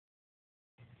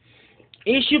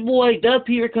It's your boy, Dub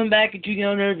Peter, coming back at you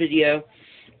on another video.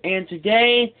 And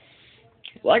today,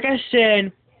 like I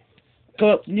said, put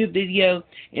up a new video,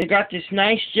 and I got this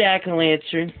nice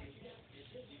jack-o'-lantern.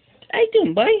 How you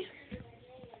doing, buddy?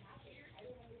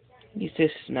 He's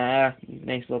this nice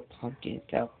little pumpkin,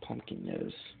 got a pumpkin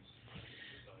nose.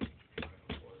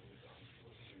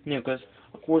 You know, because,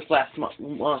 of course, last month,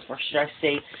 or should I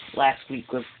say, last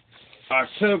week was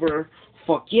October.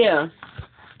 Fuck yeah.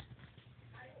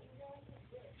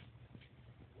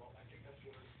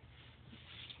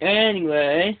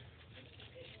 Anyway,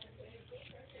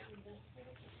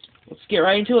 let's get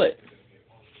right into it.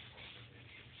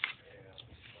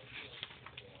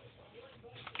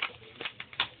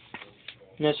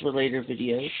 And that's for later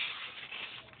videos.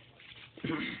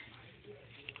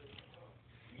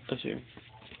 Let's see.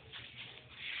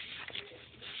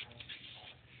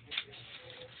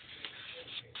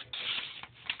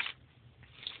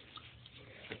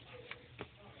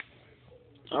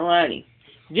 Alrighty.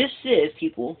 This is,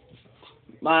 people,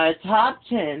 my top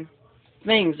 10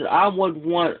 things that I would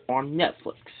want on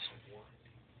Netflix.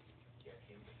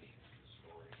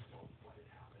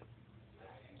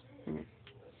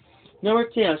 Number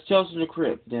 10 is Tales from the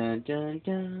Crypt. Dun, dun,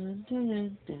 dun,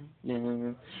 dun, dun,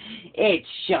 dun. It's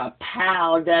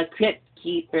Chappelle the Crypt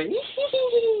Keeper.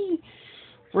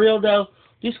 For real though,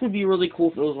 this would be really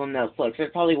cool if it was on Netflix.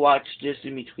 I'd probably watch this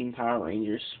in between Power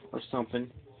Rangers or something.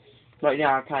 Right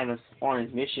now I'm kind of on a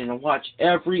mission to watch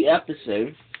every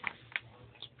episode.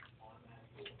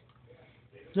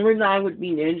 Number 9 would be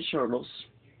Ninja Turtles,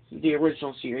 the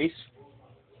original series.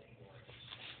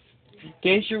 In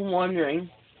case you're wondering,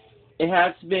 it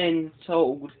has been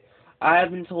told, I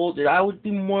have been told that I would be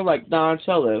more like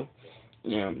Donatello.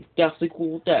 Yeah, I'm definitely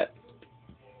cool with that.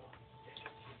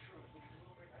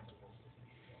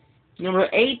 Number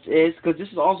 8 is, because this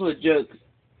is also a joke,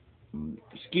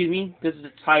 excuse me, this is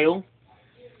the title,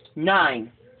 9.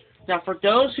 Now, for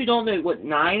those who don't know what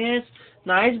 9 is,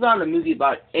 9 is about a movie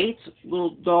about 8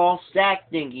 little doll stack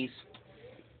thingies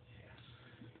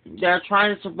that are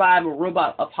trying to survive a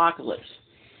robot apocalypse.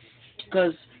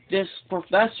 Because this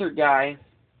professor guy,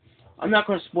 I'm not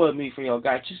going to spoil the movie for y'all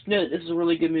guys, just know that this is a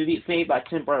really good movie. It's made by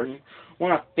Tim Burton,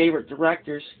 one of my favorite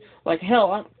directors. Like,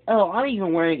 hell, I'm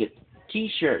even wearing a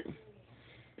t-shirt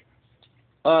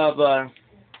of,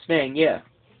 saying, yeah.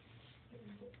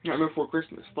 Nightmare Before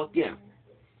Christmas. Fuck yeah.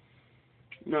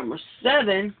 Number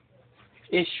 7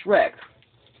 is Shrek.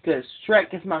 Because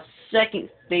Shrek is my second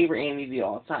favorite anime movie of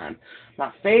all time.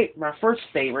 My first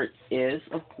favorite is,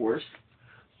 of course,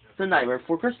 The Nightmare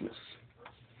Before Christmas.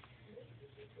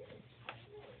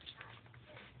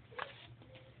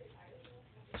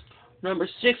 Number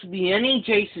 6 would be any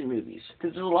Jason movies.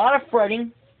 Because there's a lot of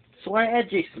fretting, so I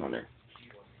add Jason on there.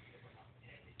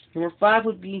 Number 5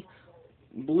 would be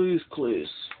Blue's Clues.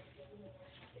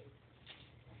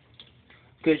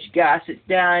 Because you gotta sit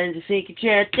down in the sinking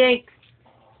chair, think.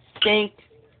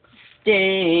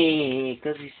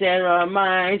 Because we set our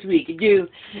minds, we can do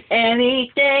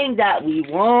anything that we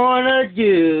wanna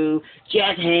do.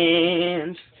 Jazz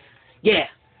hands. Yeah.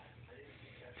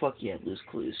 Fuck yeah, Blue's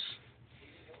Clues.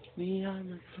 We are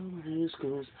looking for Blue's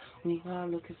Clues. We are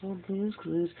looking for Blue's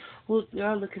Clues. We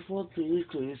are looking for Blue's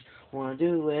Clues.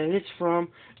 Wonder where it's from.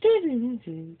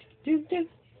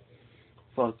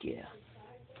 Fuck yeah.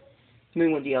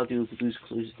 Maybe one day I'll do a Blue's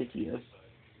Clues video.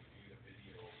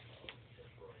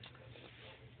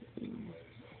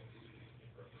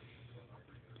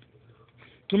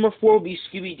 Number 4 will be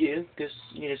Scooby-Doo, because,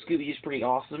 you know, Scooby-Doo's pretty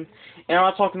awesome. And I'm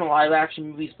not talking live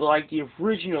action movies, but like the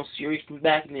original series from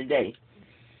back in the day.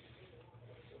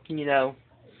 You know,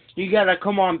 you gotta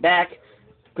come on back,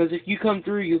 because if you come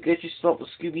through, you'll get yourself a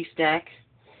Scooby snack.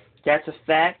 That's a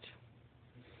fact.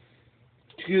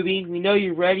 Scooby, we know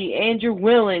you're ready and you're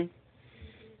willing.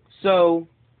 So,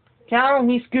 count on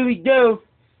me, Scooby-Doo.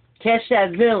 Catch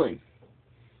that villain.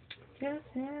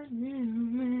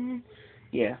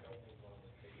 Yeah.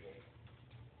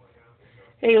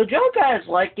 Hey, would y'all guys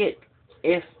like it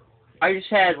if I just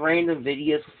had random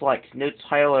videos with, like, no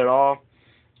title at all,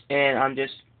 and I'm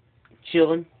just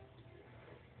chilling?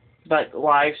 Like,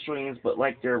 live streams, but,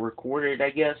 like, they're recorded, I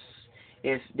guess.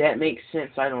 If that makes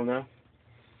sense, I don't know.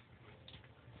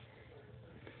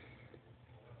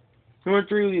 Number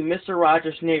 3 would be Mr.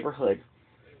 Rogers' Neighborhood.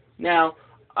 Now,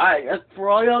 for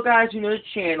all y'all guys who know the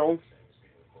channel,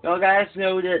 y'all guys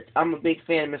know that I'm a big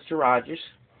fan of Mr. Rogers.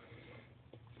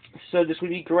 So this would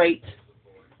be great.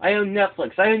 I own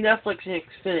Netflix. I own Netflix and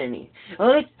Xfinity. And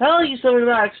let me tell you something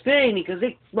about Xfinity, because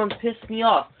they pissed me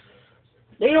off.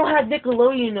 They don't have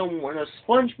Nickelodeon no more. No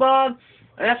SpongeBob,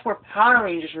 and that's where Power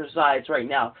Rangers resides right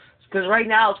now. Because right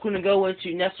now it's going to go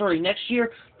into necessarily next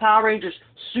year, Power Rangers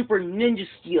Super Ninja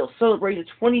Steel, celebrating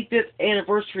the 25th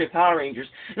anniversary of Power Rangers.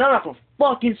 And I'm not going to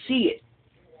fucking see it.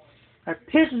 That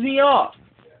pisses me off.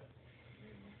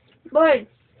 But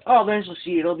I'll eventually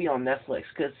see it. It'll be on Netflix.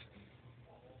 Because,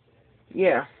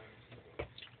 yeah.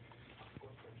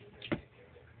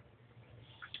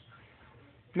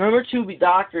 Number 2 would be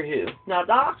Doctor Who. Now,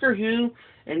 Doctor Who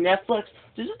and Netflix,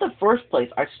 this is the first place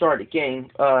I started getting,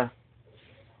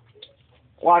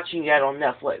 watching that on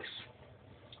Netflix.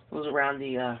 It was around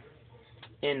the,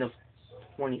 end of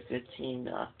 2015,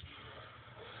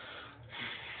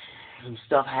 some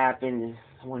stuff happened in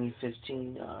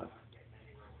 2015,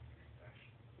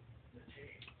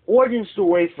 origin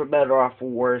story for better or for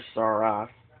worse, or,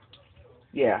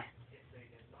 yeah.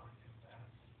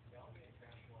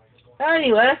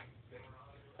 Anyway,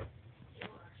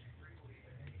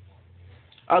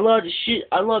 I love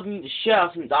me the show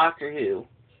from Doctor Who,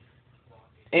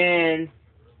 and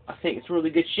I think it's a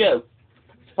really good show.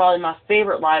 It's probably my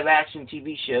favorite live-action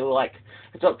TV show. Like,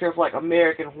 it's up there for like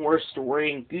American Horror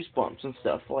Story and Goosebumps and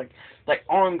stuff, like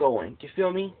ongoing. Do you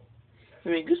feel me? I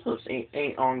mean, Goosebumps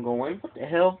ain't ongoing. What the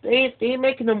hell? They ain't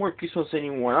making no more Goosebumps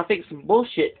anymore. I think it's some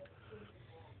bullshit.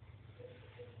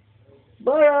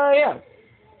 But yeah.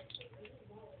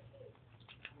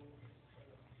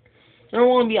 I don't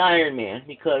want to be Iron Man,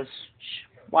 because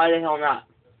why the hell not?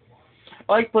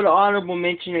 I like to put an honorable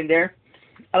mention in there.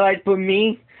 I like to put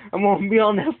me. I'm going to be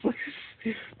on Netflix.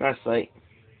 That's like,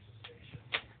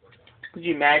 could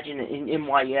you imagine an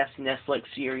NYS Netflix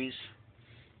series?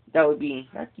 That'd be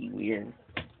weird.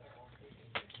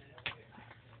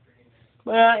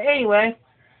 But anyway,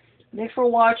 thanks for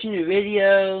watching the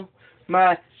video,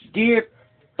 my dear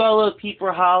fellow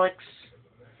peeperholics.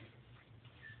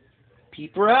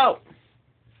 Peeper out.